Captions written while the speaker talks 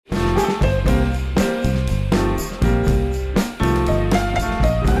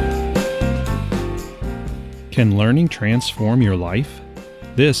Can learning transform your life?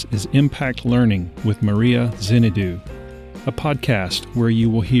 This is Impact Learning with Maria Zinidou, a podcast where you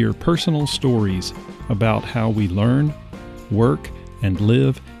will hear personal stories about how we learn, work, and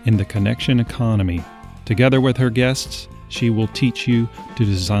live in the connection economy. Together with her guests, she will teach you to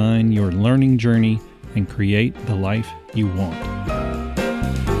design your learning journey and create the life you want.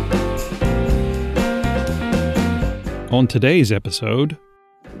 On today's episode,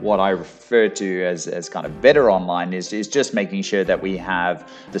 what I refer to as kind of better online is just making sure that we have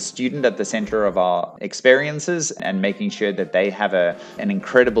the student at the center of our experiences and making sure that they have an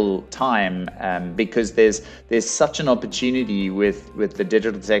incredible time because there's such an opportunity with the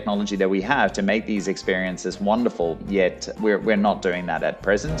digital technology that we have to make these experiences wonderful, yet we're not doing that at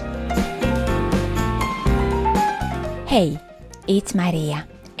present. Hey, it's Maria,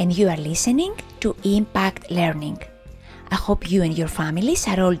 and you are listening to Impact Learning. I hope you and your families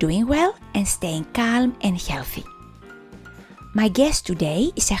are all doing well and staying calm and healthy. My guest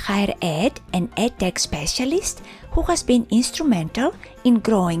today is a higher ed and edtech specialist who has been instrumental in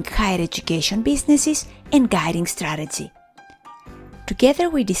growing higher education businesses and guiding strategy. Together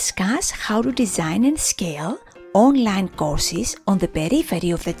we discuss how to design and scale online courses on the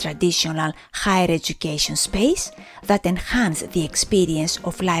periphery of the traditional higher education space that enhance the experience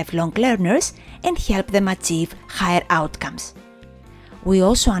of lifelong learners and help them achieve higher outcomes. We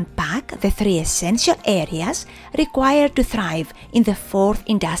also unpack the 3 essential areas required to thrive in the 4th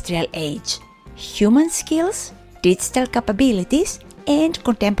industrial age: human skills, digital capabilities, and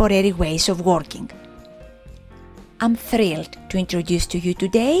contemporary ways of working. I'm thrilled to introduce to you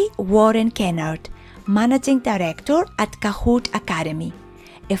today Warren Kennard, Managing Director at Kahoot Academy,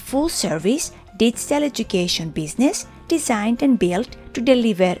 a full-service digital education business designed and built to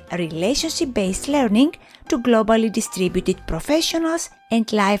deliver relationship-based learning to globally distributed professionals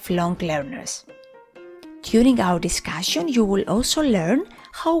and lifelong learners. During our discussion, you will also learn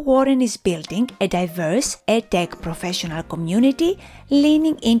how Warren is building a diverse edtech professional community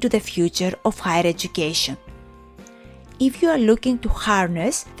leaning into the future of higher education. If you are looking to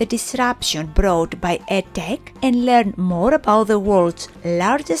harness the disruption brought by edtech and learn more about the world's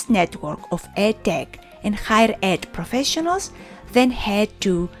largest network of edtech and higher ed professionals, then head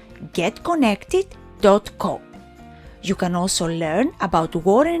to getconnected.co. You can also learn about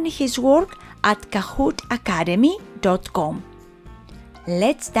Warren and his work at kahootacademy.com.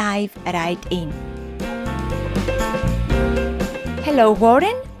 Let's dive right in. Hello,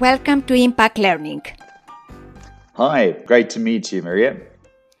 Warren. Welcome to Impact Learning. Hi, great to meet you, Maria.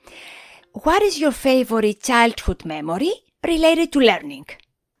 What is your favorite childhood memory related to learning?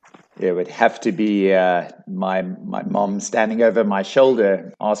 It would have to be my mom standing over my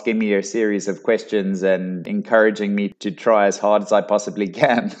shoulder, asking me a series of questions and encouraging me to try as hard as I possibly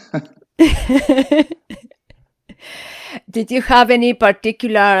can. Did you have any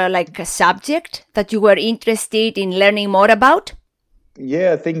particular subject that you were interested in learning more about?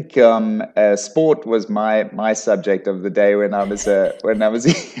 Yeah, I think sport was my subject of the day when I was a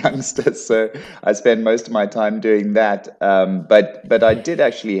youngster. So I spent most of my time doing that. But I did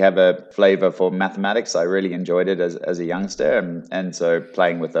actually have a flavor for mathematics. I really enjoyed it as a youngster, and so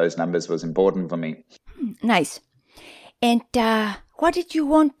playing with those numbers was important for me. Nice. And what did you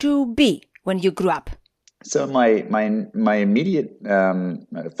want to be when you grew up? So my immediate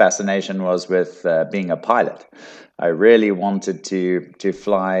fascination was with being a pilot. I really wanted to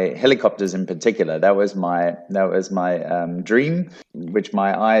fly helicopters in particular. That was my dream, which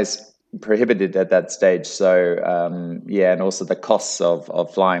my eyes prohibited at that stage. So and also the costs of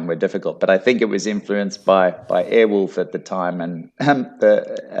flying were difficult. But I think it was influenced by Airwolf at the time and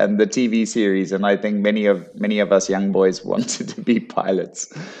the TV series. And I think many of us young boys wanted to be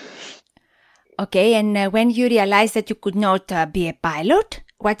pilots. Okay, and when you realized that you could not be a pilot,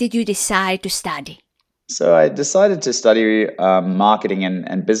 what did you decide to study? So I decided to study marketing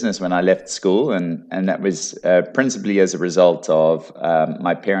and business when I left school, and that was principally as a result of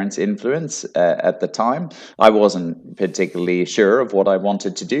my parents' influence at the time. I wasn't particularly sure of what I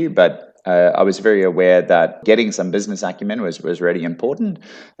wanted to do, but I was very aware that getting some business acumen was really important,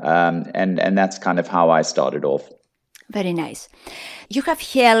 and that's kind of how I started off. Very nice. You have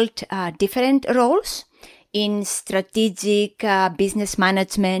held different roles in strategic business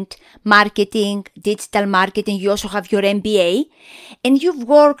management, marketing, digital marketing. You also have your MBA, and you've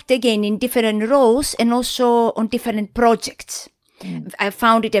worked again in different roles and also on different projects. I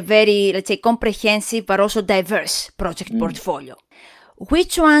found it a very, comprehensive but also diverse project portfolio.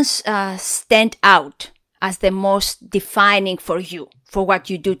 Which ones stand out as the most defining for you, for what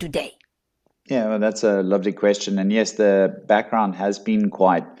you do today? Yeah, well, that's a lovely question. And yes, the background has been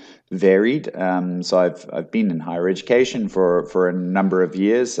quite varied. So I've been in higher education for a number of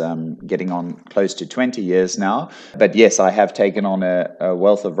years, getting on close to 20 years now. But yes, I have taken on a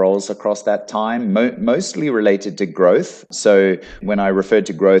wealth of roles across that time, mostly related to growth. So when I refer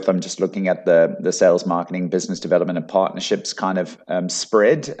to growth, I'm just looking at the sales, marketing, business development, and partnerships kind of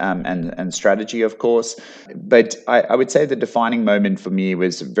spread and strategy, of course. But I would say the defining moment for me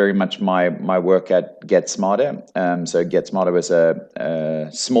was very much my work at Get Smarter. So Get Smarter was a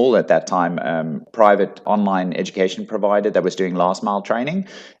small at that time private online education provider that was doing last mile training,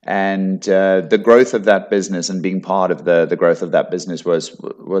 and the growth of that business and being part of the growth of that business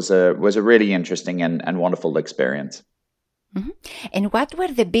was a really interesting and wonderful experience. Mm-hmm. And what were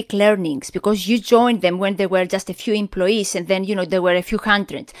the big learnings? Because you joined them when there were just a few employees, and then there were a few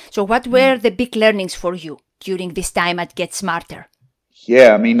hundred. So what were the big learnings for you during this time at Get Smarter?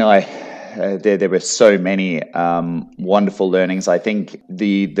 Yeah, I mean, there were so many wonderful learnings. I think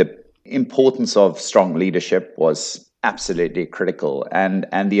the importance of strong leadership was absolutely critical, and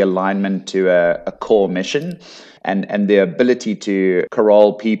the alignment to a core mission, and the ability to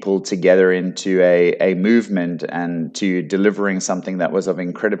corral people together into a movement and to delivering something that was of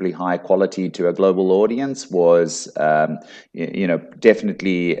incredibly high quality to a global audience was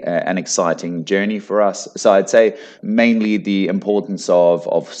definitely an exciting journey for us. So I'd say mainly the importance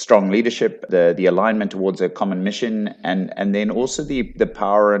of strong leadership, the alignment towards a common mission, and then also the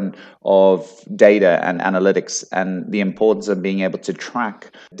power of data and analytics, and the importance of being able to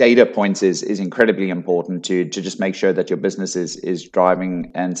track data points is incredibly important to just make sure that your business is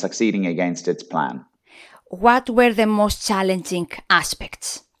driving and succeeding against its plan. What were the most challenging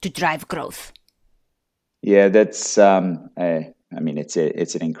aspects to drive growth? Yeah, that's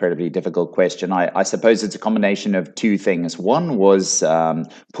it's an incredibly difficult question. I suppose it's a combination of two things. One was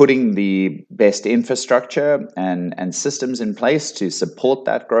putting the best infrastructure and systems in place to support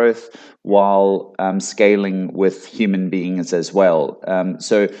that growth while scaling with human beings as well.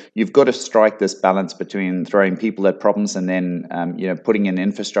 So you've got to strike this balance between throwing people at problems and then putting in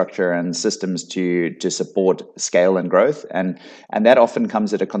infrastructure and systems to support scale and growth, and that often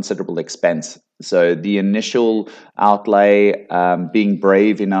comes at a considerable expense. So the initial outlay, being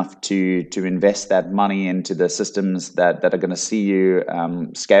brave enough to invest that money into the systems that are going to see you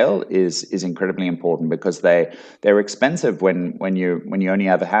scale is incredibly important, because they're expensive when you only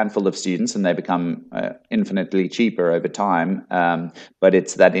have a handful of students, and they become infinitely cheaper over time. But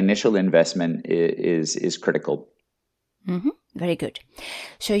it's that initial investment is critical. Mm-hmm. Very good.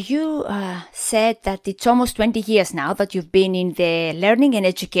 So you said that it's almost 20 years now that you've been in the learning and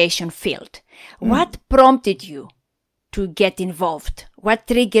education field. What prompted you to get involved? What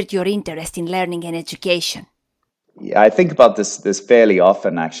triggered your interest in learning and education? Yeah, I think about this fairly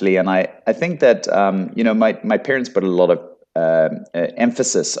often, actually, and I think that my parents put a lot of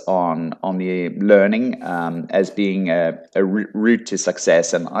emphasis on the learning as being a route to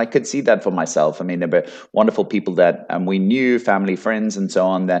success, and I could see that for myself. I mean, there were wonderful people that we knew, family, friends, and so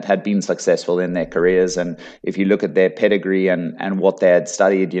on, that had been successful in their careers, and if you look at their pedigree and what they had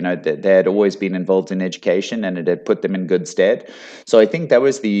studied, they had always been involved in education, and it had put them in good stead. So I think that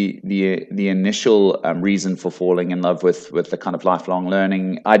was the initial reason for falling in love with the kind of lifelong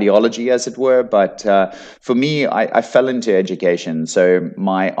learning ideology, as it were. But for me, I fell into education. So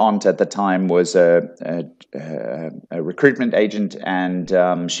my aunt at the time was a recruitment agent,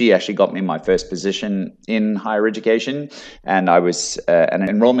 and she actually got me my first position in higher education, and I was an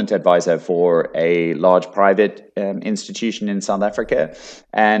enrollment advisor for a large private institution in South Africa.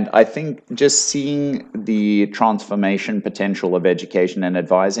 And I think just seeing the transformation potential of education and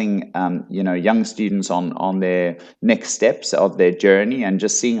advising young students on their next steps of their journey, and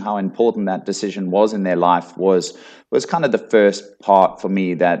just seeing how important that decision was in their life was kind of the first part for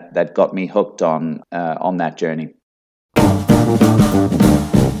me that got me hooked on that journey.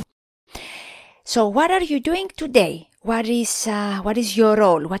 So what are you doing today? What is your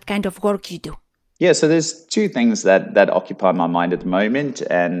role? What kind of work you do? Yeah, so there's two things that occupy my mind at the moment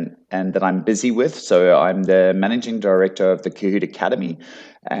and that I'm busy with. So I'm the managing director of the Kahoot Academy,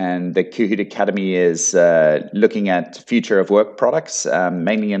 and the Kahoot Academy is looking at future of work products,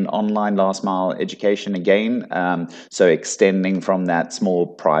 mainly in online last mile education again. So extending from that small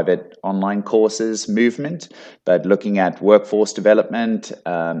private online courses movement, but looking at workforce development,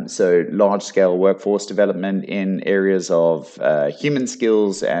 so large scale workforce development in areas of human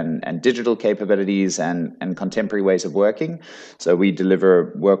skills and digital capabilities and contemporary ways of working. So we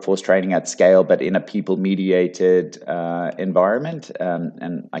deliver workforce training at scale, but in a people mediated environment. And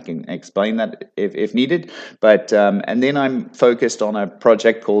and I can explain that if needed. But and then I'm focused on a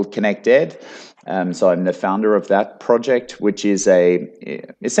project called Kennard. So I'm the founder of that project, which is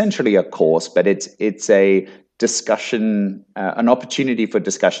essentially a course, but it's a discussion, an opportunity for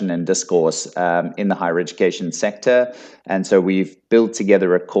discussion and discourse in the higher education sector. And so we've built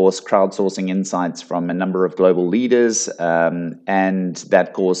together a course crowdsourcing insights from a number of global leaders, and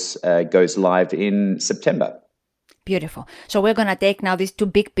that course goes live in September. Beautiful. So we're going to take now these two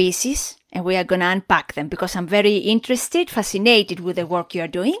big pieces and we are going to unpack them because I'm very interested, fascinated with the work you're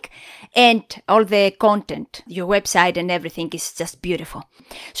doing and all the content, your website and everything is just beautiful.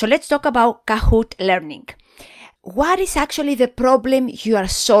 So let's talk about Kahoot learning. What is actually the problem you are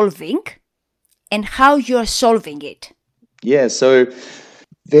solving and how you are solving it? Yeah, so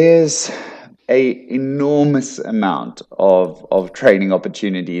there's a enormous amount of training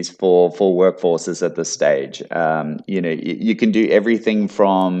opportunities for workforces at this stage. You can do everything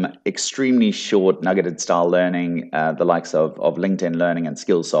from extremely short nuggeted style learning, the likes of LinkedIn Learning and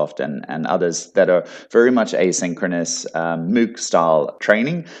Skillsoft and others that are very much asynchronous MOOC style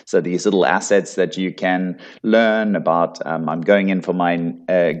training. So these little assets that you can learn about. I'm going in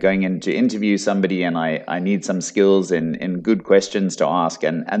to interview somebody and I need some skills in good questions to ask,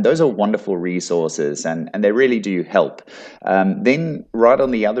 and those are wonderful resources and they really do help. Then right on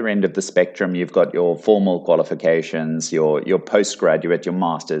the other end of the spectrum, you've got your formal qualifications, your postgraduate, your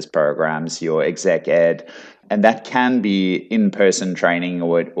master's programs, your exec ed. And that can be in-person training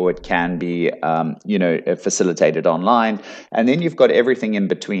or it can be, facilitated online. And then you've got everything in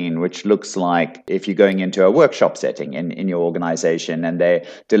between, which looks like if you're going into a workshop setting in your organization and they're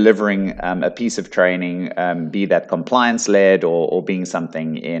delivering a piece of training, be that compliance-led or being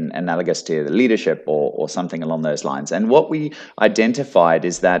something in analogous to the leadership or something along those lines. And what we identified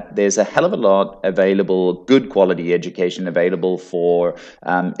is that there's a hell of a lot available, good quality education available for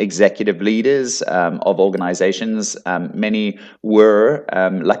executive leaders of organizations. Many were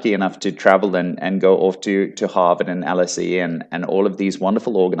lucky enough to travel and go off to Harvard and LSE and all of these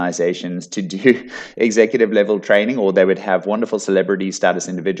wonderful organizations to do executive level training, or they would have wonderful celebrity status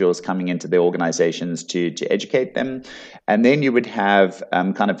individuals coming into the organizations to educate them. And then you would have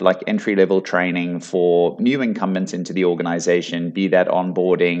kind of like entry level training for new incumbents into the organization, be that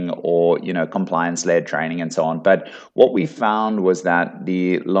onboarding or compliance led training and so on. But what we found was that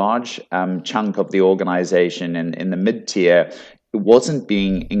the large chunk of the organization in the mid-tier wasn't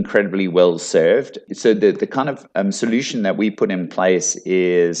being incredibly well served. So the kind of solution that we put in place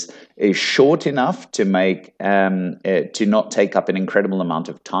is short enough to make to not take up an incredible amount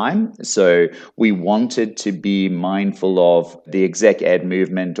of time. So we wanted to be mindful of the exec ed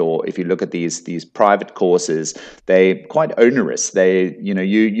movement, or if you look at these private courses, they're quite onerous.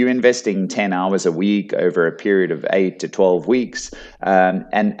 You're investing 10 hours a week over a period of 8 to 12 weeks,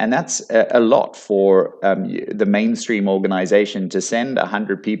 and that's a lot for the mainstream organization. To send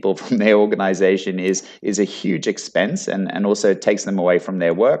 100 people from their organization is a huge expense and also takes them away from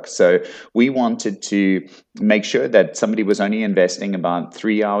their work. So we wanted to make sure that somebody was only investing about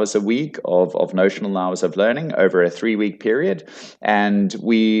 3 hours a week of notional hours of learning over a 3-week period. And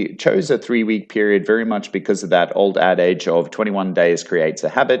we chose a 3-week period very much because of that old adage of 21 days creates a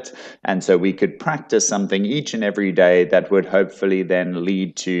habit. And so we could practice something each and every day that would hopefully then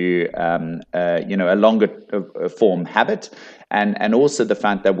lead to a longer form habit. And also the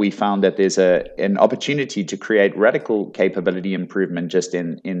fact that we found that there's an opportunity to create radical capability improvement just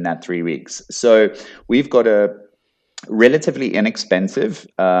in that 3 weeks. So we've got a relatively inexpensive,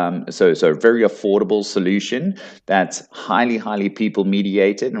 so very affordable solution that's highly people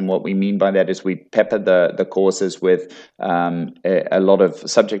mediated. And what we mean by that is we pepper the courses with a lot of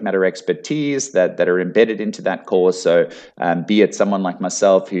subject matter expertise that are embedded into that course. So be it someone like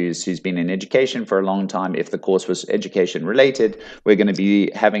myself who's been in education for a long time, if the course was education related, we're going to be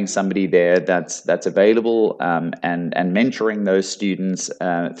having somebody there that's available and mentoring those students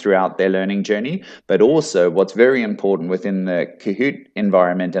throughout their learning journey. But also what's very important within the Kahoot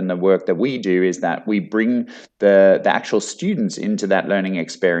environment and the work that we do is that we bring the actual students into that learning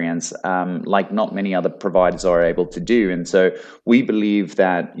experience like not many other providers are able to do. And so we believe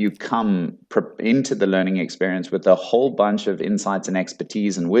that you come into the learning experience with a whole bunch of insights and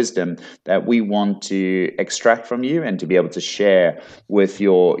expertise and wisdom that we want to extract from you and to be able to share with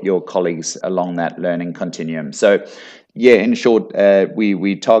your colleagues along that learning continuum. So yeah, in short,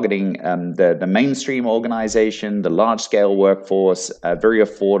 we're targeting the mainstream organization, the large-scale workforce, very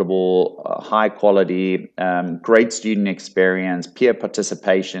affordable, high-quality, great student experience, peer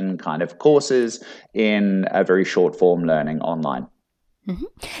participation kind of courses in a very short-form learning online.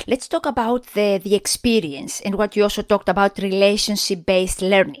 Let's talk about the experience and what you also talked about, relationship-based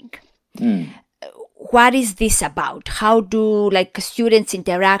learning. What is this about? How do students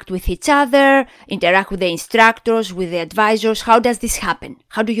interact with each other, interact with the instructors, with the advisors? How does this happen?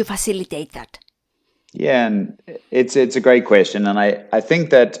 How do you facilitate that? Yeah, and it's a great question, and I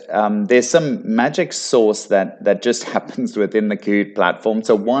think that there's some magic sauce that just happens within the Kahoot platform.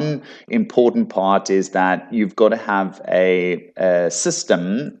 So one important part is that you've got to have a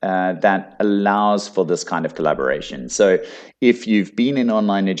system that allows for this kind of collaboration. So if you've been in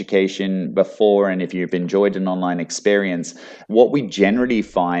online education before and if you've enjoyed an online experience, what we generally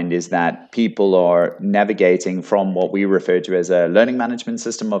find is that people are navigating from what we refer to as a learning management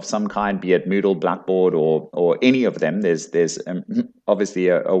system of some kind, be it Moodle, Blackboard, or any of them. There's obviously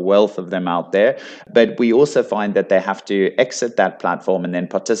a wealth of them out there, but we also find that they have to exit that platform and then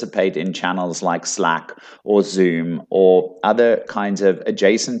participate in channels like Slack or Zoom or other kinds of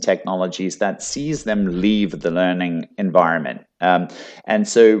adjacent technologies that sees them leave the learning environment. And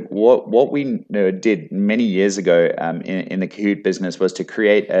so what we did many years ago in the Kahoot business was to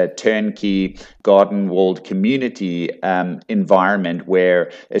create a turnkey garden-walled community environment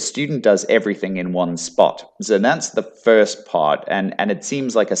where a student does everything in one spot. So that's the first part. And it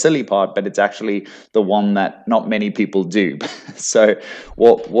seems like a silly part, but it's actually the one that not many people do. So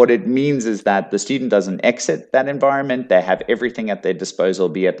what it means is that the student doesn't exit that environment. They have everything at their disposal,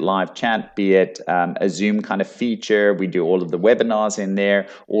 be it live chat, be it a Zoom kind of feature. We do all of the webinars in there.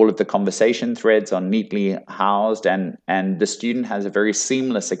 All of the conversation threads are neatly housed, and the student has a very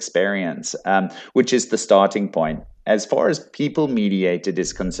seamless experience, which is the starting point. As far as people-mediated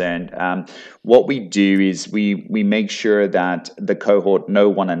is concerned, what we do is we make sure that the cohort know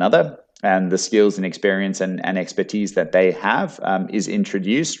one another, and the skills and experience and expertise that they have is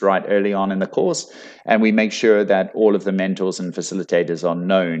introduced right early on in the course. And we make sure that all of the mentors and facilitators are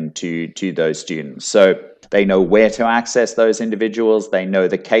known to those students. So they know where to access those individuals. They know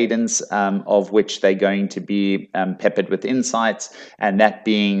the cadence of which they're going to be peppered with insights, and that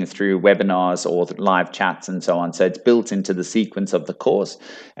being through webinars or live chats and so on. So it's built into the sequence of the course.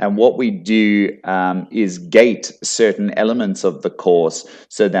 And what we do is gate certain elements of the course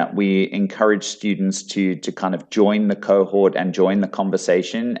so that we encourage students to kind of join the cohort and join the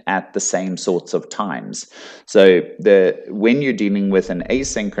conversation at the same sorts of times. So when you're dealing with an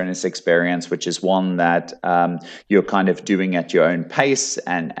asynchronous experience, which is one that you're kind of doing at your own pace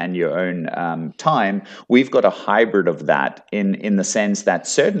and your own time, we've got a hybrid of that in the sense that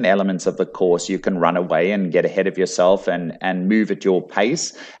certain elements of the course you can run away and get ahead of yourself and move at your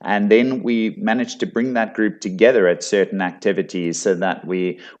pace. And then we manage to bring that group together at certain activities so that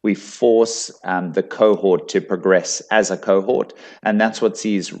we force the cohort to progress as a cohort. And that's what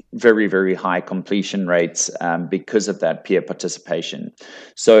sees very, very high completion rates because of that peer participation.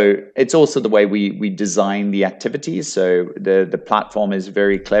 So it's also the way we design the activities. So the platform is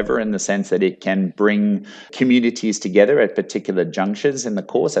very clever in the sense that it can bring communities together at particular junctures in the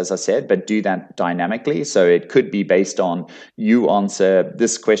course, as I said, but do that dynamically. So it could be based on you answer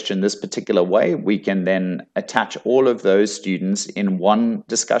this question this particular way. We can then attach all of those students in one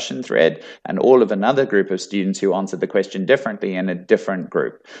discussion thread and all of another group of students who answered the question differently in a different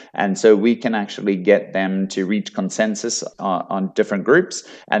group. And so we can actually get them to reach consensus on different groups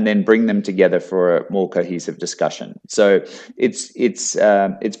and then bring them together for a more cohesive discussion. So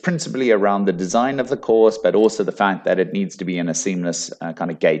it's principally around the design of the course, but also the fact that it needs to be in a seamless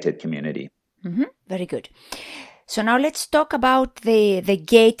kind of gated community. Very good. So now let's talk about the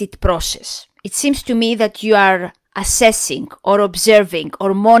gated process. It seems to me that you are assessing or observing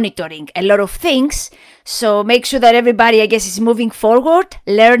or monitoring a lot of things. So make sure that everybody, I guess, is moving forward,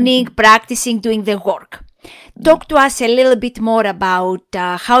 learning, practicing, doing the work. Talk to us a little bit more about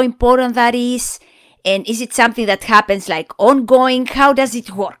how important that is. And is it something that happens like ongoing? How does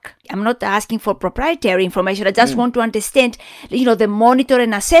it work? I'm not asking for proprietary information. I just want to understand, the monitor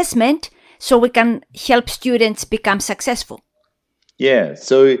and assessment so we can help students become successful. Yeah,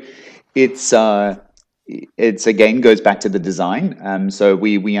 so it's again goes back to the design. So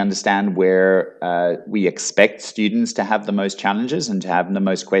we understand where we expect students to have the most challenges and to have the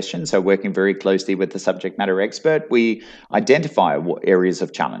most questions. So working very closely with the subject matter expert, we identify what areas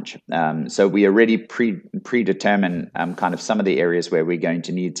of challenge. So we already predetermine kind of some of the areas where we're going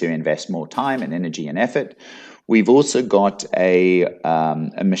to need to invest more time and energy and effort. We've also got a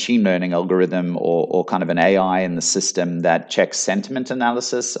machine learning algorithm or kind of an AI in the system that checks sentiment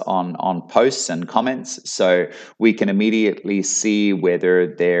analysis on posts and comments. So we can immediately see whether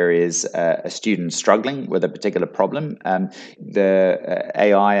there is a student struggling with a particular problem. The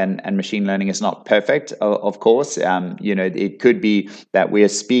AI and machine learning is not perfect, of course. It could be that we're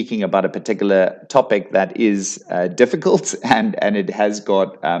speaking about a particular topic that is difficult and it has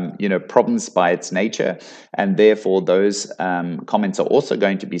got problems by its nature, and therefore those comments are also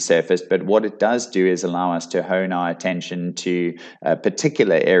going to be surfaced. But what it does do is allow us to hone our attention to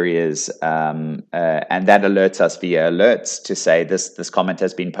particular areas, and that alerts us via alerts to say this comment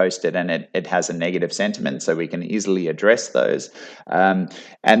has been posted and it has a negative sentiment, so we can easily address those. And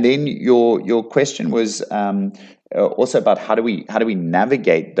then your question was also about how do we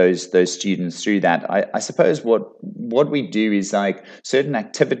navigate those students through that. I suppose what we do is, like, certain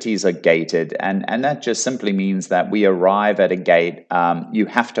activities are gated, and that just simply means that we arrive at a gate. You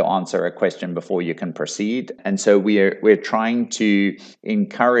have to answer a question before you can proceed, and so we're trying to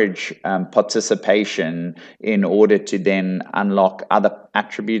encourage participation in order to then unlock other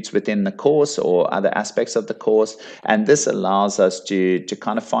attributes within the course or other aspects of the course. And this allows us to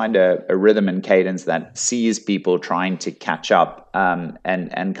kind of find a rhythm and cadence that sees people trying to catch up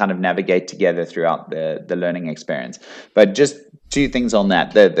and kind of navigate together throughout the learning experience. But just two things on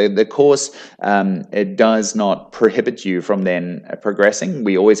that. The course, it does not prohibit you from then progressing.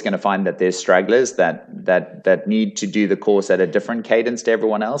 We're always going to find that there's stragglers that need to do the course at a different cadence to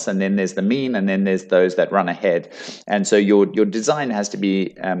everyone else, and then there's the mean, and then there's those that run ahead. And so your design has to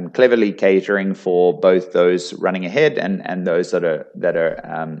be cleverly catering for both those running ahead and those that are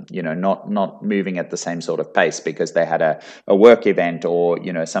not moving at the same sort of pace because they had a work event or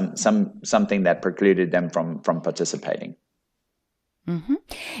something that precluded them from participating. Mm-hmm.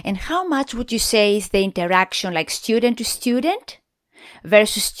 And how much would you say is the interaction, like student to student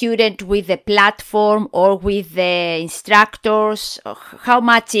versus student with the platform or with the instructors? How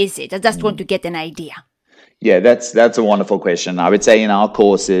much is it? I just want to get an idea. Yeah, that's a wonderful question. I would say in our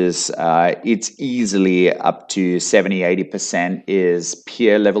courses, it's easily up to 70-80% is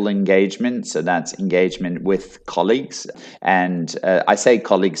peer level engagement. So that's engagement with colleagues. And I say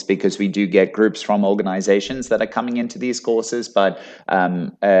colleagues because we do get groups from organizations that are coming into these courses, but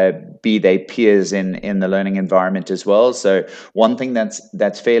be they peers in the learning environment as well. So one thing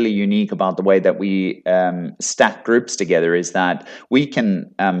that's fairly unique about the way that we stack groups together is that we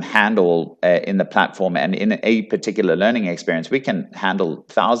can handle in the platform and in a particular learning experience, we can handle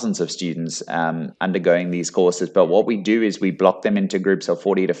thousands of students undergoing these courses. But what we do is we block them into groups of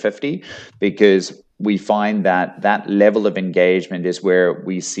 40 to 50 because we find that level of engagement is where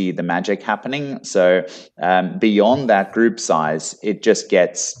we see the magic happening. So beyond that group size, it just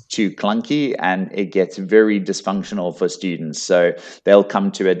gets too clunky and it gets very dysfunctional for students. So they'll come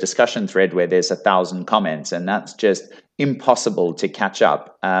to a discussion thread where there's 1,000 comments, and that's just impossible to catch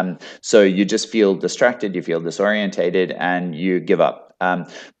up. So you just feel distracted, you feel disorientated, and you give up.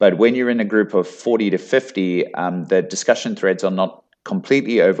 But when you're in a group of 40 to 50, the discussion threads are not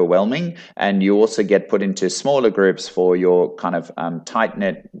completely overwhelming, and you also get put into smaller groups for your kind of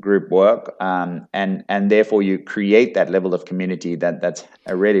tight-knit group work, and therefore you create that level of community that's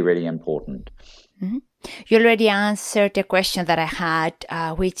really, really important. Mm-hmm. You already answered a question that I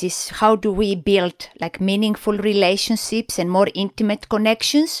had, which is how do we build like meaningful relationships and more intimate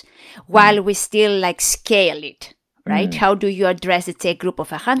connections while we still like scale it, right? How do you address, let's say, a group of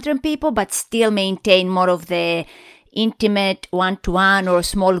 100 people, but still maintain more of the intimate one-to-one or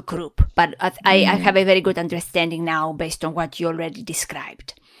small group? But I have a very good understanding now based on what you already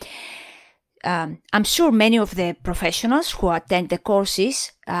described. I'm sure many of the professionals who attend the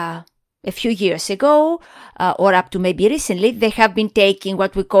courses a few years ago or up to maybe recently, they have been taking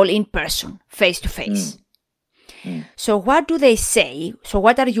what we call in-person, face-to-face. So what do they say? So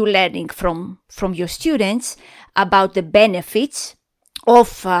what are you learning from your students about the benefits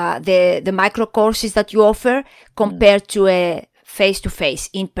of the micro courses that you offer compared to a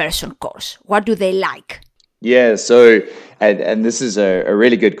face-to-face in-person course? What do they like? Yeah, so and this is a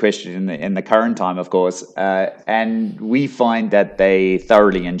really good question in the current time, of course, and we find that they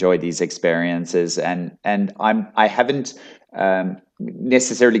thoroughly enjoy these experiences, and I haven't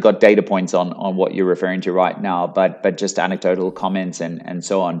necessarily got data points on what you're referring to right now, but just anecdotal comments and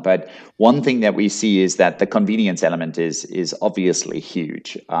so on. But one thing that we see is that the convenience element is obviously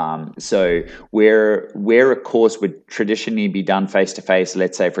huge. So where a course would traditionally be done face to face,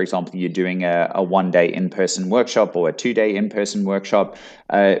 let's say for example you're doing a 1-day in-person workshop or a 2-day in-person workshop,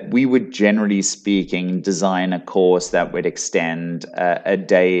 we would generally speaking design a course that would extend a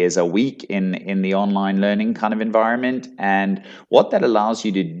day as a week in the online learning kind of environment. And what that allows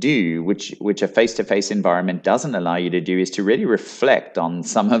you to do, which a face-to-face environment doesn't allow you to do, is to really reflect on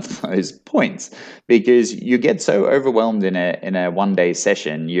some of those points, because you get so overwhelmed in a 1-day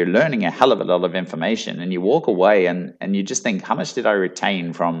session. You're learning a hell of a lot of information, and you walk away and you just think, how much did I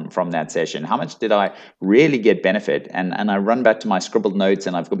retain from that session? How much did I really get benefit? And I run back to my scribbled notes,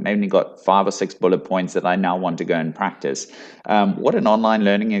 and I've mainly got 5 or 6 bullet points that I now want to go and practice. What an online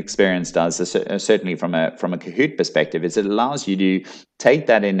learning experience does, certainly from a Kahoot perspective, is it allows you to take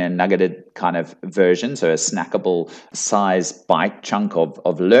that in a nuggeted kind of version, so a snackable size bite chunk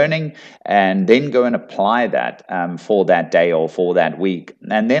of learning, and then go and apply that for that day or for that week,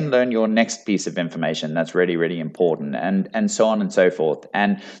 and then learn your next piece of information that's really, really important, and so on and so forth.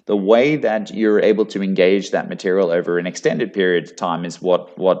 And the way that you're able to engage that material over an extended period of time is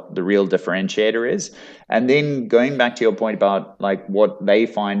what the real differentiator is. And then going back to your point about like what they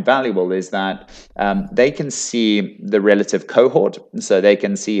find valuable is that they can see the relative cohort, so they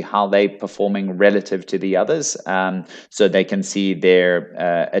can see how they're performing relative to the others. So they can see their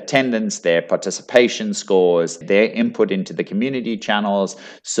attendance, their participation scores, their input into the community channels.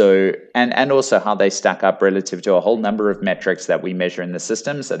 So and also how they stack up relative to a whole number of metrics that we measure in the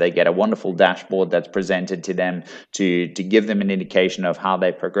system. So they get a wonderful dashboard that's presented to them to give them an indication of how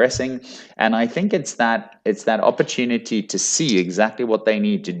they're progressing. And I think it's that opportunity to see exactly what they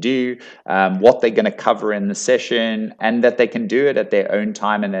need to do, what they're going to cover in the session, and that they can do it at their own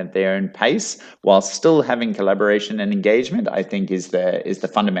time and at their own pace while still having collaboration and engagement, I think is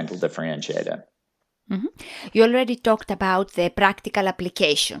the fundamental differentiator. Mm-hmm. You already talked about the practical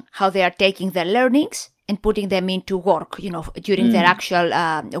application, how they are taking their learnings and putting them into work, during their actual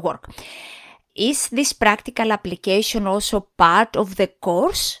work. Is this practical application also part of the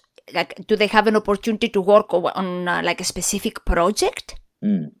course? Like, do they have an opportunity to work on like a specific project?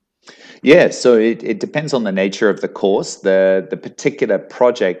 Yeah, so it depends on the nature of the course. The particular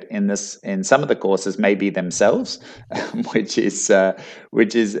project in some of the courses may be themselves, which is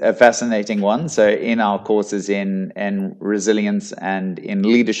a fascinating one. So in our courses in resilience and in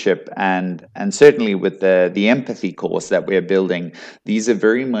leadership and certainly with the empathy course that we're building, these are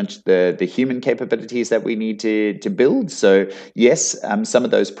very much the human capabilities that we need to build. So yes, some of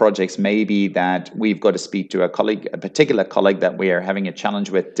those projects may be that we've got to speak to a particular colleague that we are having a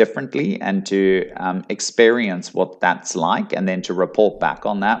challenge with differently, and to experience what that's like, and then to report back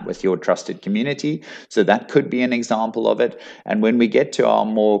on that with your trusted community. So that could be an example of it. And when we get to our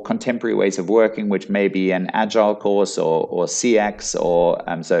more contemporary ways of working, which may be an agile course or CX or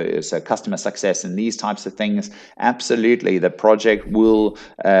so customer success and these types of things, absolutely the project will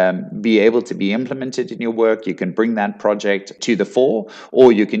be able to be implemented in your work. You can bring that project to the fore,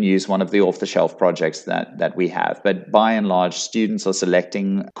 or you can use one of the off-the-shelf projects that we have. But by and large, students are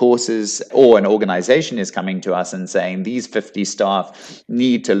selecting courses, or an organization is coming to us and saying these 50 staff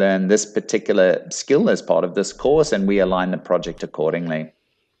need to learn this particular skill as part of this course, and we align the project accordingly.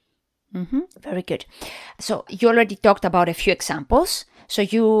 Mm-hmm. Very good. So you already talked about a few examples. So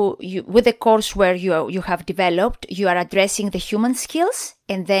you with the course where you have developed, you are addressing the human skills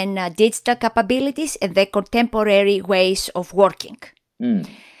and then digital capabilities and the contemporary ways of working.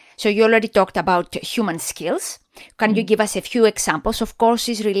 So you already talked about human skills. Can you give us a few examples of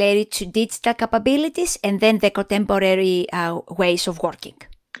courses related to digital capabilities and then the contemporary ways of working?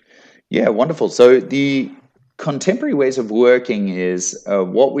 Yeah, wonderful. So the contemporary ways of working is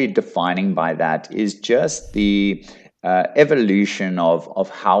what we're defining by that is just the evolution of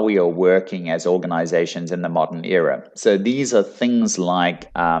how we are working as organizations in the modern era. So these are things like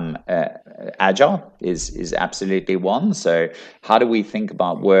agile is absolutely one. So how do we think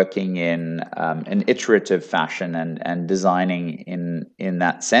about working in an iterative fashion and designing in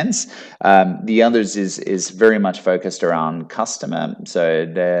that sense? The others is very much focused around customer. So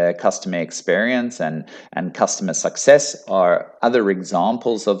the customer experience and customer success are other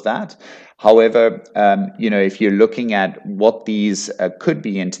examples of that. However, if you're looking at what these could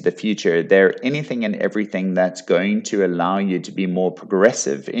be into the future, they're anything and everything that's going to allow you to be more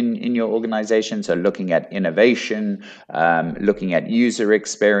progressive in your organization. So looking at innovation, looking at user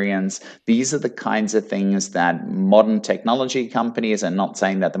experience, these are the kinds of things that modern technology companies, and not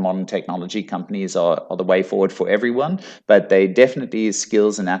saying that the modern technology companies are the way forward for everyone, but they definitely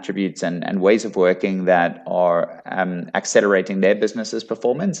skills and attributes and ways of working that are accelerating their business's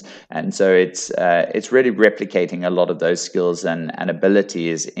performance. And so it's really replicating a lot of those skills and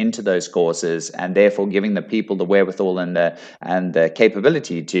abilities into those courses, and therefore giving the people the wherewithal and the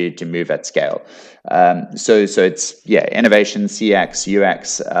capability to move at scale. So it's innovation, CX,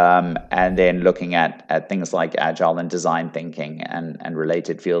 UX, and then looking at things like agile and design thinking and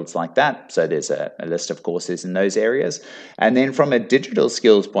related fields like that. So there's a list of courses in those areas. And then from a digital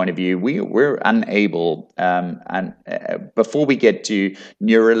skills point of view, we're unable, before we get to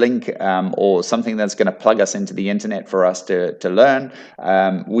Neuralink or something that's going to plug us into the internet for us to learn,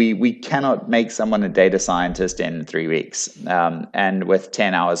 we cannot make someone a data scientist in 3 weeks and with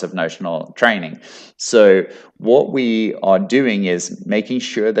 10 hours of notional training. So what we are doing is making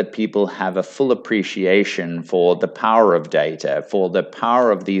sure that people have a full appreciation for the power of data, for the power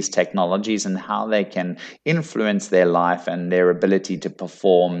of these technologies and how they can influence their life and their ability to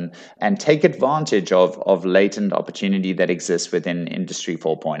perform and take advantage of latent opportunity that exists within Industry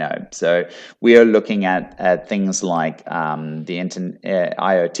 4.0. So we are looking at things like the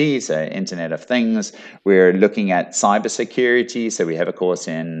IoT, so Internet of Things. We're looking at cybersecurity. So we have a course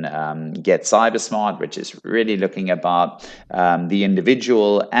in Get Cyber Smart, which is really looking about the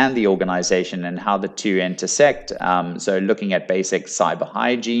individual and the organization and how the two intersect. So looking at basic cyber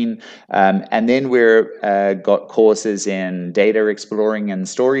hygiene. And then we're got courses in data exploring and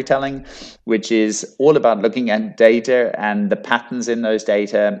storytelling, which is all about looking at data and the patterns in those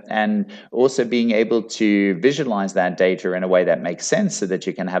data, and also being able to visualize that data in a way that makes sense so that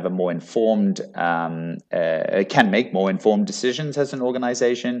you can have a more informed, can make more informed decisions as an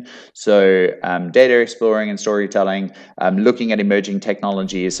organization. So data exploring and storytelling, looking at emerging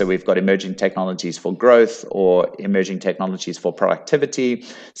technologies. So we've got emerging technologies for growth or emerging technologies for productivity.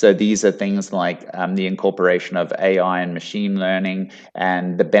 So these are things like the incorporation of AI and machine learning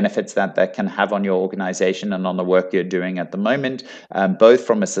and the benefits that can have on your organization and on the work you're doing at the moment, both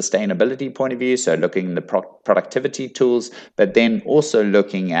from a sustainability point of view, so looking at the productivity tools, but then also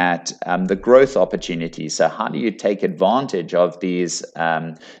looking at the growth opportunities. So how do you take advantage of these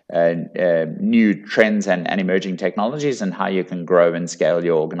new trends and emerging technologies, and how you can grow and scale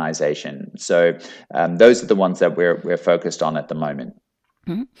your organization? So those are the ones that we're focused on at the moment.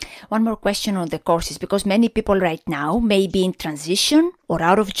 Mm-hmm. One more question on the courses, because many people right now may be in transition or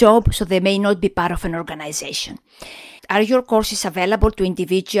out of job, so they may not be part of an organization. Are your courses available to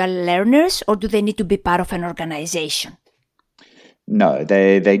individual learners, or do they need to be part of an organization? No,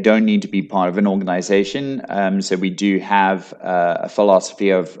 they don't need to be part of an organization. So we do have a philosophy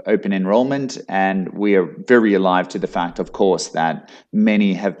of open enrollment, and we are very alive to the fact, of course, that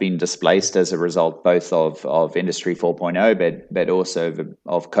many have been displaced as a result both of Industry 4.0, but also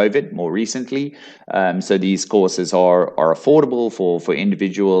of COVID more recently. So these courses are affordable for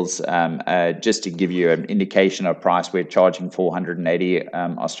individuals. Just to give you an indication of price, we're charging 480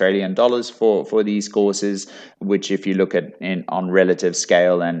 Australian dollars for these courses, which if you look at on relative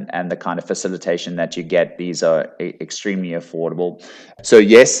scale and the kind of facilitation that you get, these are extremely affordable. So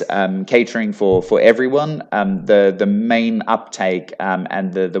yes, catering for everyone. The main uptake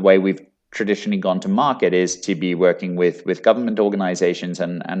and the way we've traditionally gone to market is to be working with government organizations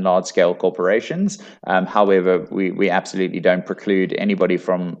and large-scale corporations. However, we absolutely don't preclude anybody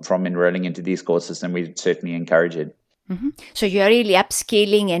from enrolling into these courses, and we certainly encourage it. Mm-hmm. So you are really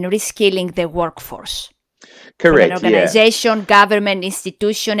upskilling and reskilling the workforce. Correct. From an organization, government,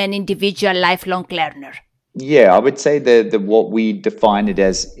 institution, and individual lifelong learner. Yeah, I would say that what we define it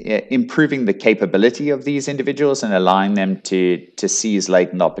as improving the capability of these individuals and allowing them to seize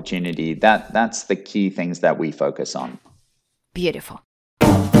latent opportunity. That's the key things that we focus on. Beautiful.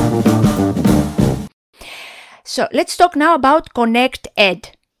 So let's talk now about Connect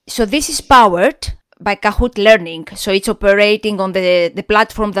Ed. So this is powered by Kahoot Learning. So it's operating on the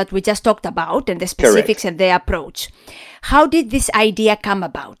platform that we just talked about and the specifics. Correct. And the approach. How did this idea come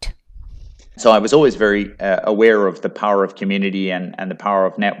about? So I was always very aware of the power of community and the power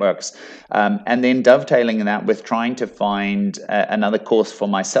of networks, and then dovetailing that with trying to find another course for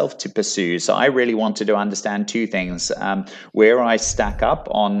myself to pursue. So I really wanted to understand two things: where I stack up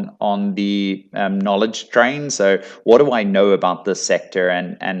on the knowledge train. So what do I know about this sector,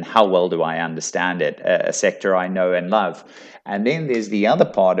 and how well do I understand it? A sector I know and love. And then there's the other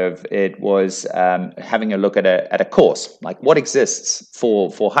part of it was having a look at a course, like what exists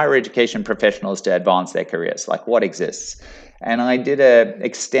for higher education professionals to advance their careers, like what exists. And I did an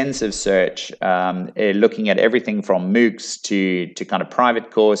extensive search looking at everything from MOOCs to kind of private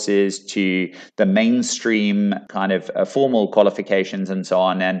courses to the mainstream kind of formal qualifications and so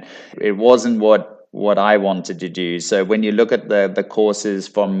on. And it wasn't what I wanted to do. So when you look at the courses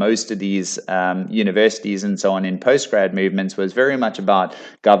from most of these universities and so on in postgrad movements, was very much about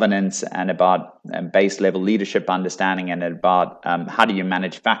governance and about base level leadership understanding and about how do you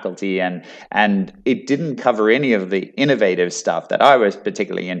manage faculty, and it didn't cover any of the innovative stuff that I was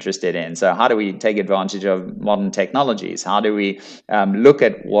particularly interested in. So how do we take advantage of modern technologies? How do we look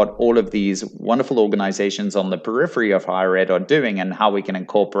at what all of these wonderful organizations on the periphery of higher ed are doing and how we can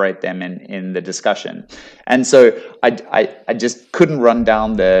incorporate them in the discussion? And so I just couldn't run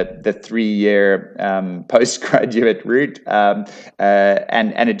down the 3-year postgraduate route,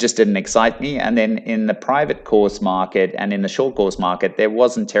 and it just didn't excite me. And then in the private course market and in the short course market, there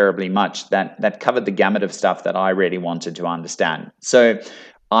wasn't terribly much that covered the gamut of stuff that I really wanted to understand. So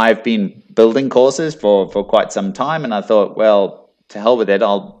I've been building courses for quite some time, and I thought, well, to hell with it,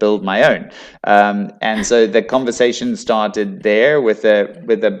 I'll build my own. And so the conversation started there with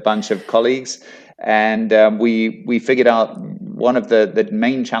a bunch of colleagues. And we figured out one of the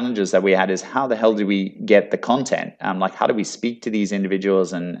main challenges that we had is how the hell do we get the content? Like how do we speak to these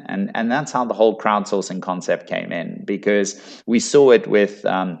individuals? And that's how the whole crowdsourcing concept came in, because we saw it with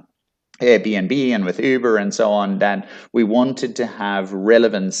Airbnb and with Uber and so on, that we wanted to have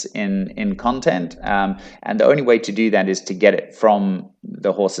relevance in content. And the only way to do that is to get it from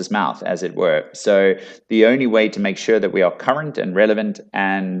the horse's mouth, as it were. So the only way to make sure that we are current and relevant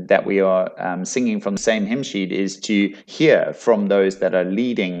and that we are singing from the same hymn sheet is to hear from those that are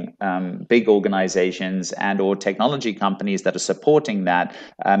leading big organizations and or technology companies that are supporting that.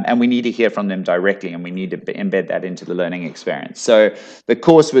 And we need to hear from them directly, and we need to embed that into the learning experience. So the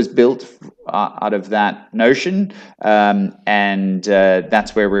course was built out of that notion, and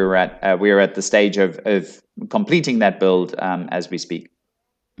that's where we were at. We are at the stage of completing that build as we speak.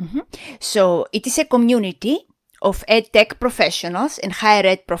 Mm-hmm. So it is a community of EdTech professionals and higher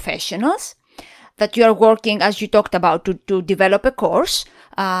ed professionals that you are working, as you talked about, to develop a course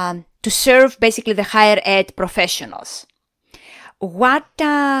to serve basically the higher ed professionals. What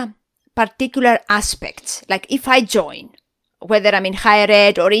particular aspects, like if I join, whether I'm in higher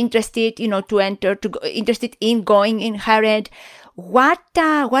ed or interested, interested in going in higher ed, what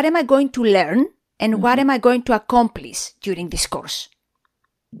am I going to learn and what am I going to accomplish during this course?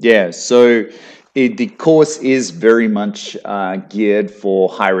 Yeah, so the course is very much geared for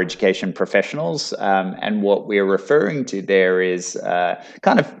higher education professionals, and what we're referring to there is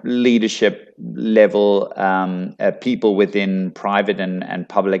kind of leadership level people within private and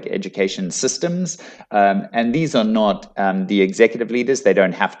public education systems, and these are not the executive leaders. They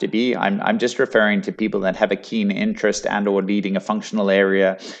don't have to be. I'm just referring to people that have a keen interest and or leading a functional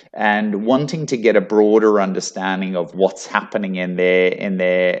area and wanting to get a broader understanding of what's happening in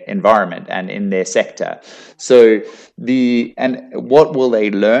their environment and in their sector. So what will they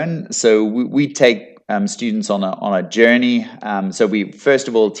learn? So we take students on a journey. So we first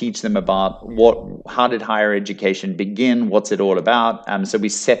of all teach them about how did higher education begin? What's it all about? So we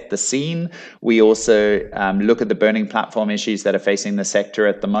set the scene. We also look at the burning platform issues that are facing the sector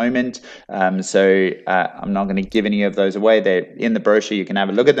at the moment. So I'm not going to give any of those away. They're in the brochure. You can have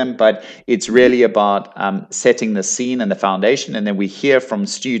a look at them. But it's really about setting the scene and the foundation. And then we hear from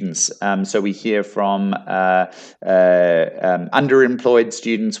students. So we hear from underemployed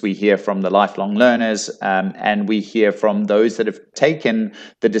students. We hear from the lifelong learners. And we hear from those that have taken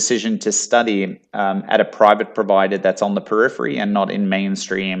the decision to study at a private provider that's on the periphery and not in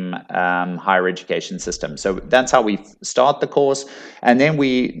mainstream higher education system. So that's how we start the course. And then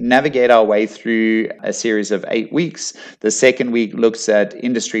we navigate our way through a series of 8 weeks. The second week looks at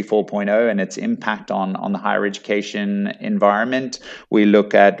Industry 4.0 and its impact on the higher education environment. We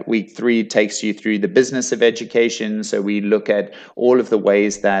look at week 3, takes you through the business of education. So we look at all of the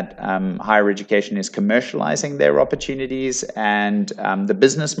ways that higher education is commercializing their opportunities and the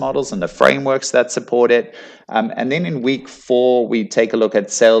business models and the frameworks that support it. And then in week 4, we take a look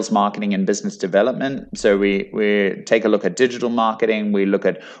at sales, marketing, and business development. So we take a look at digital marketing. We look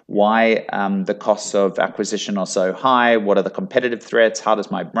at why the costs of acquisition are so high. What are the competitive threats? How does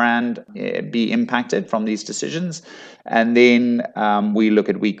my brand be impacted from these decisions? And then we look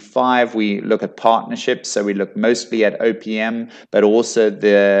at week 5. We look at partnerships. So we look mostly at OPM, but also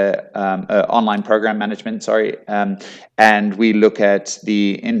the online program program management, and we look at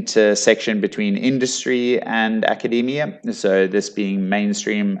the intersection between industry and academia. So this being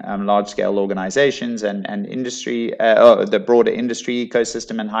mainstream, large-scale organizations and industry, the broader industry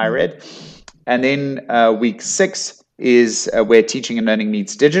ecosystem in higher ed. And then week 6 is where teaching and learning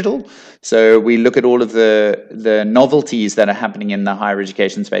meets digital. So we look at all of the novelties that are happening in the higher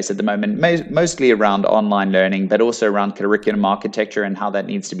education space at the moment, mostly around online learning, but also around curriculum architecture and how that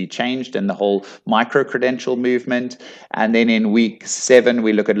needs to be changed, and the whole micro-credential movement. And then in week 7,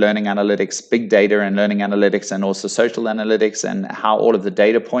 we look at learning analytics, big data and learning analytics, and also social analytics, and how all of the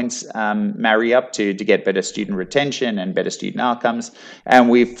data points marry up to get better student retention and better student outcomes. And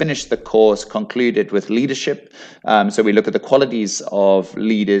we finished the course, concluded with leadership. So we look at the qualities of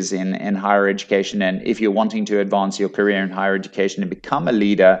leaders in higher education, and if you're wanting to advance your career in higher education and become a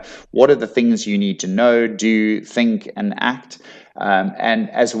leader, what are the things you need to know, do, think, and act? And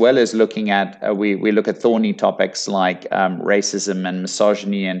as well as looking at, we look at thorny topics like racism and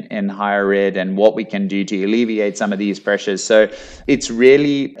misogyny in higher ed, and what we can do to alleviate some of these pressures. So it's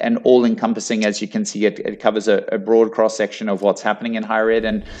really an all-encompassing, as you can see, it covers a broad cross-section of what's happening in higher ed,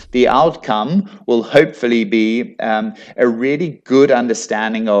 and the outcome will hopefully be a really good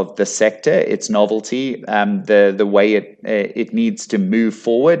understanding of the sector, its novelty, the way it needs to move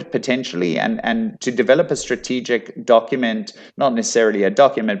forward potentially, and to develop a strategic document, not necessarily a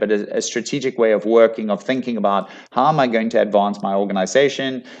document, but a strategic way of working, of thinking about how am I going to advance my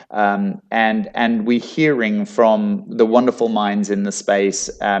organization, and we're hearing from the wonderful minds in the space,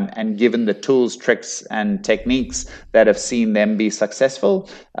 and given the tools, tricks, and techniques that have seen them be successful,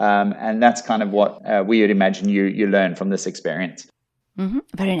 and that's kind of what we would imagine you learn from this experience. Mm-hmm.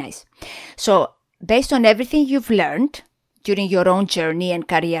 Very nice. So based on everything you've learned during your own journey and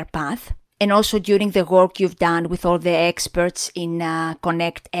career path, and also during the work you've done with all the experts in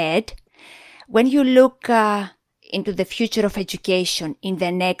Connect Ed, when you look into the future of education in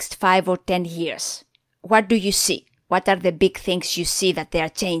the next 5 or 10 years, what do you see? What are the big things you see that they are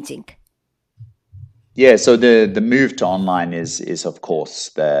changing? Yeah, so the move to online is of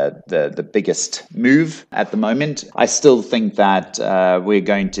course the biggest move at the moment. I still think that we're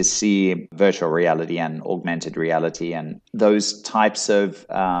going to see virtual reality and augmented reality and those types of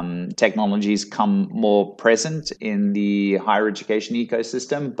technologies come more present in the higher education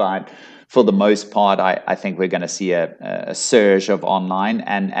ecosystem, but for the most part, I think we're going to see a surge of online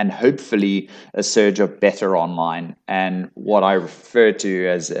and hopefully a surge of better online. And what I refer to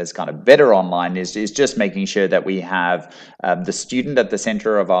as kind of better online is just making sure that we have the student at the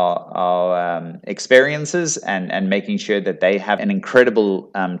center of our experiences and making sure that they have an incredible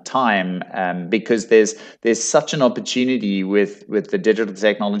time, because there's such an opportunity with the digital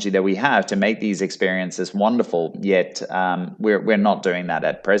technology that we have to make these experiences wonderful, yet we're not doing that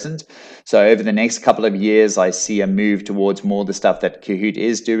at present. So over the next couple of years, I see a move towards more the stuff that Kahoot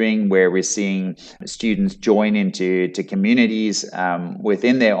is doing, where we're seeing students join into communities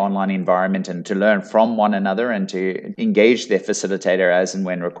within their online environment and to learn from one another and to engage their facilitator as and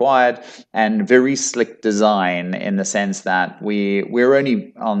when required, and very slick design in the sense that we're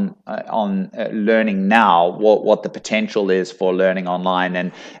only on learning now what the potential is for learning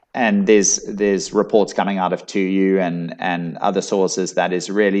online, and there's reports coming out of 2U and other sources that is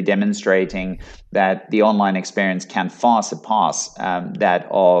really demonstrating that the online experience can far surpass that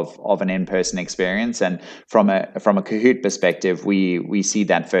of an in-person experience. And from a Kahoot perspective, we see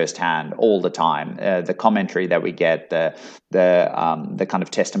that firsthand all the time. The commentary that we get, the kind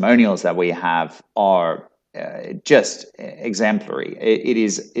of testimonials that we have are just exemplary. It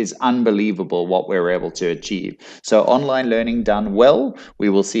is unbelievable what we're able to achieve. So online learning done well, we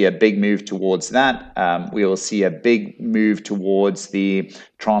will see a big move towards that. We will see a big move towards the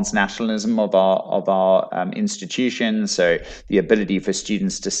transnationalism of our institutions. So the ability for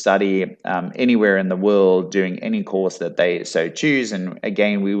students to study anywhere in the world, doing any course that they so choose. And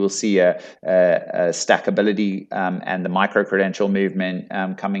again, we will see a stackability and the micro-credential movement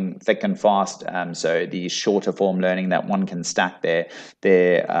coming thick and fast. So the shorter form learning that one can stack their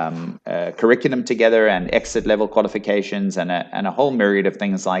curriculum together and exit level qualifications and a whole myriad of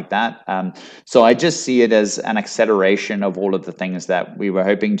things like that. So I just see it as an acceleration of all of the things that we were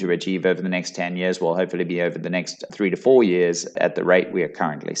hoping to achieve over the next 10 years will hopefully be over the next 3 to 4 years at the rate we are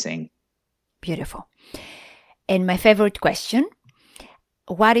currently seeing. Beautiful. And my favorite question,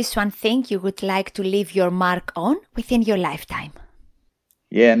 what is one thing you would like to leave your mark on within your lifetime?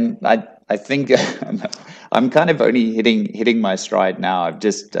 Yeah, and I think I'm kind of only hitting my stride now. I've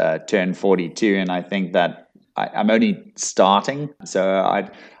just turned 42, and I think that I'm only starting. So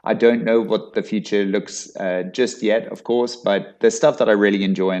I don't know what the future looks just yet, of course, but the stuff that I really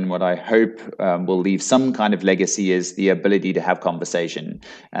enjoy and what I hope will leave some kind of legacy is the ability to have conversation.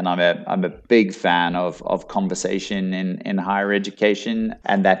 And I'm a big fan of conversation in higher education,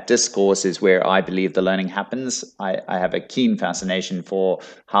 and that discourse is where I believe the learning happens. I have a keen fascination for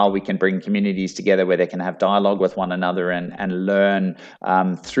how we can bring communities together where they can have dialogue with one another and learn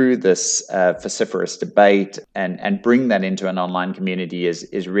through this vociferous debate and bring that into an online community is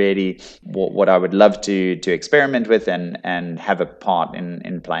really what I would love to experiment with and have a part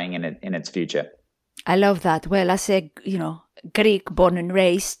in playing in its future. I love that. Well, as a, Greek born and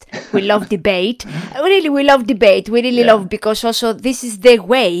raised, we love debate. We love debate. We really love, because also this is the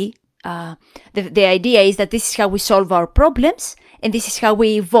way, the idea is that this is how we solve our problems, and this is how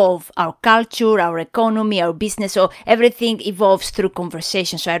we evolve our culture, our economy, our business. So everything evolves through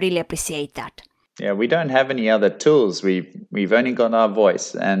conversation. So I really appreciate that. Yeah, we don't have any other tools. We've only got our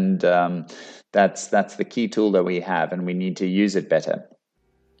voice, and that's the key tool that we have, and we need to use it better.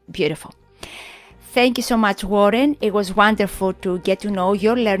 Beautiful. Thank you so much, Warren. It was wonderful to get to know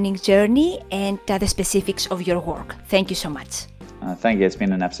your learning journey and the specifics of your work. Thank you so much. Thank you. It's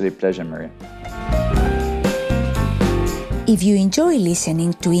been an absolute pleasure, Maria. If you enjoy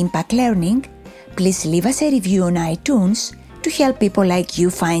listening to Impact Learning, please leave us a review on iTunes to help people like you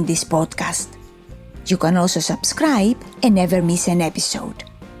find this podcast. You can also subscribe and never miss an episode.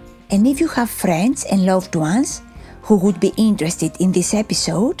 And if you have friends and loved ones who would be interested in this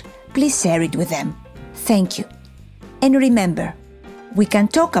episode, please share it with them. Thank you. And remember, we can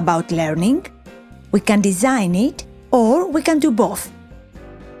talk about learning, we can design it, or we can do both.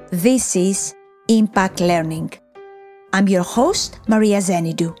 This is Impact Learning. I'm your host, Maria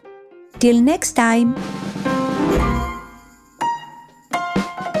Zenidou. Till next time.